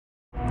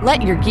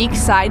Let your geek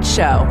side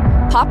show.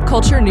 Pop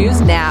culture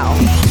news now.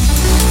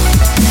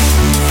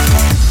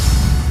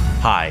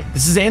 Hi,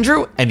 this is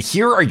Andrew, and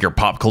here are your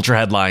pop culture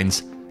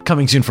headlines.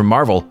 Coming soon from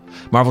Marvel.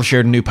 Marvel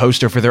shared a new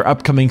poster for their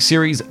upcoming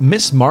series,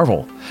 Ms.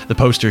 Marvel. The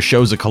poster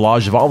shows a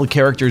collage of all the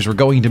characters we're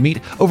going to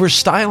meet over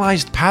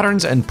stylized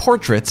patterns and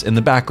portraits in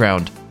the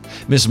background.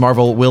 Ms.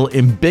 Marvel will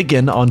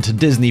embiggen onto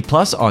Disney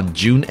Plus on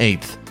June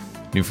 8th.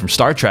 New from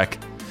Star Trek.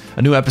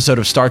 A new episode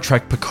of Star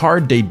Trek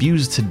Picard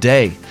debuts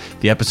today.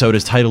 The episode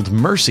is titled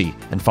Mercy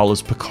and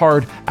follows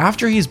Picard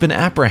after he's been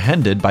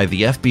apprehended by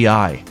the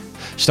FBI.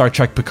 Star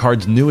Trek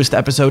Picard's newest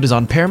episode is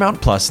on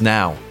Paramount Plus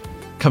now.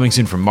 Coming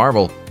soon from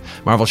Marvel.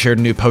 Marvel shared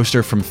a new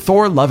poster from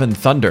Thor: Love and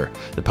Thunder.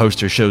 The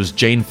poster shows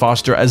Jane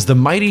Foster as the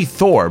mighty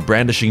Thor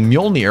brandishing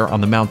Mjolnir on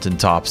the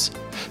mountaintops.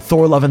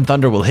 Thor: Love and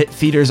Thunder will hit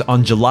theaters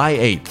on July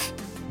 8th.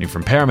 New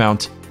from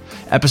Paramount.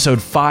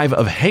 Episode 5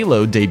 of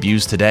Halo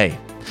debuts today.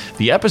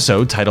 The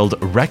episode, titled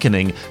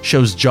Reckoning,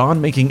 shows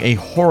John making a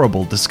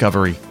horrible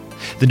discovery.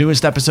 The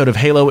newest episode of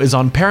Halo is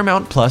on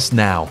Paramount Plus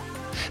now.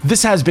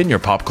 This has been your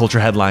Pop Culture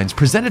Headlines,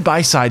 presented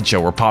by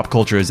Sideshow, where pop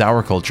culture is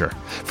our culture.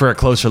 For a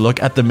closer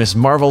look at the Ms.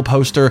 Marvel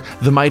poster,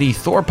 the Mighty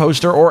Thor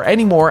poster, or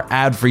any more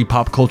ad-free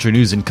pop culture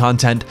news and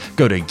content,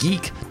 go to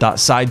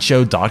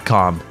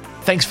geek.sideshow.com.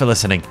 Thanks for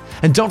listening,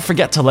 and don't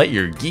forget to let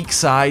your geek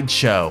side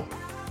show.